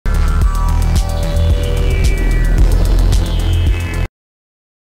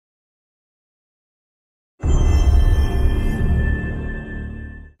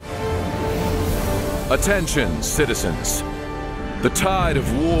Attention, citizens. The tide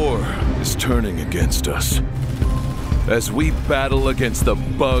of war is turning against us. As we battle against the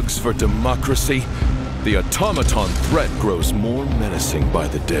bugs for democracy, the Automaton threat grows more menacing by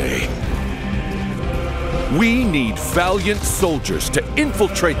the day. We need valiant soldiers to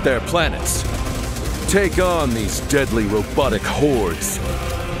infiltrate their planets, take on these deadly robotic hordes,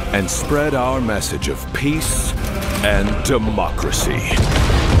 and spread our message of peace and democracy.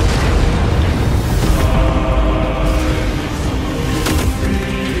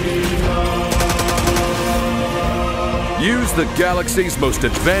 Use the galaxy's most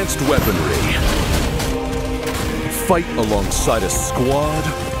advanced weaponry. Fight alongside a squad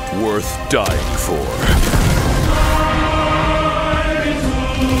worth dying for.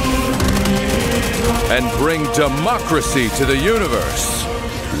 And bring democracy to the universe,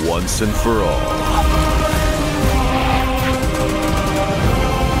 once and for all.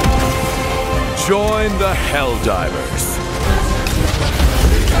 Join the Helldivers.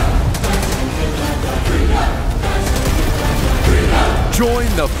 Join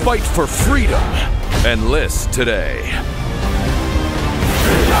the fight for freedom. Enlist today.